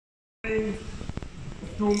morning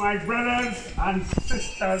to my brothers and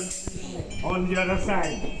sisters on the other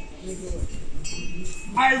side.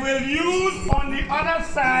 I will use on the other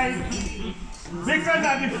side because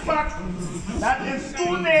of the fact that it's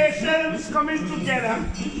two nations coming together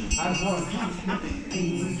as one.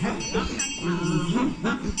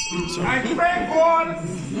 I pray God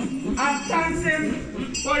and thank Him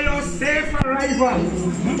for your safe arrival.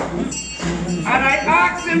 And I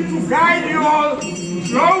ask Him to guide you all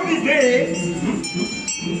throughout the day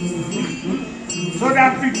so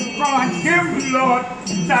that we can come and give the Lord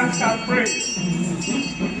thanks and praise.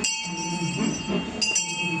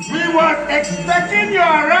 We were expecting your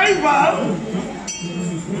arrival.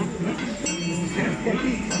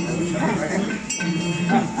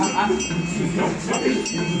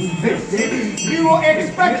 We were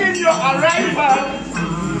expecting your arrival,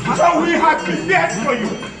 so we had prepared for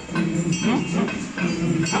you.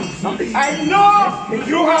 I know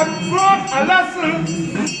you have brought a lesson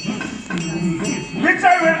which I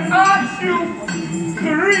will ask you to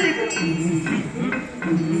read,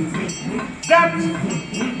 that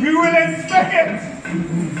we will inspect it,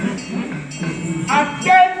 and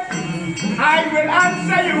then I will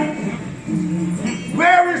answer you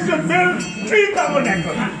where we should build 3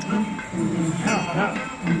 tabernacles.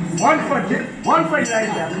 One for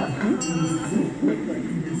Elijah,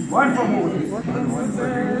 one for Moses,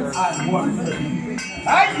 and one for you.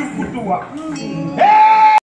 And you put to work. Hey!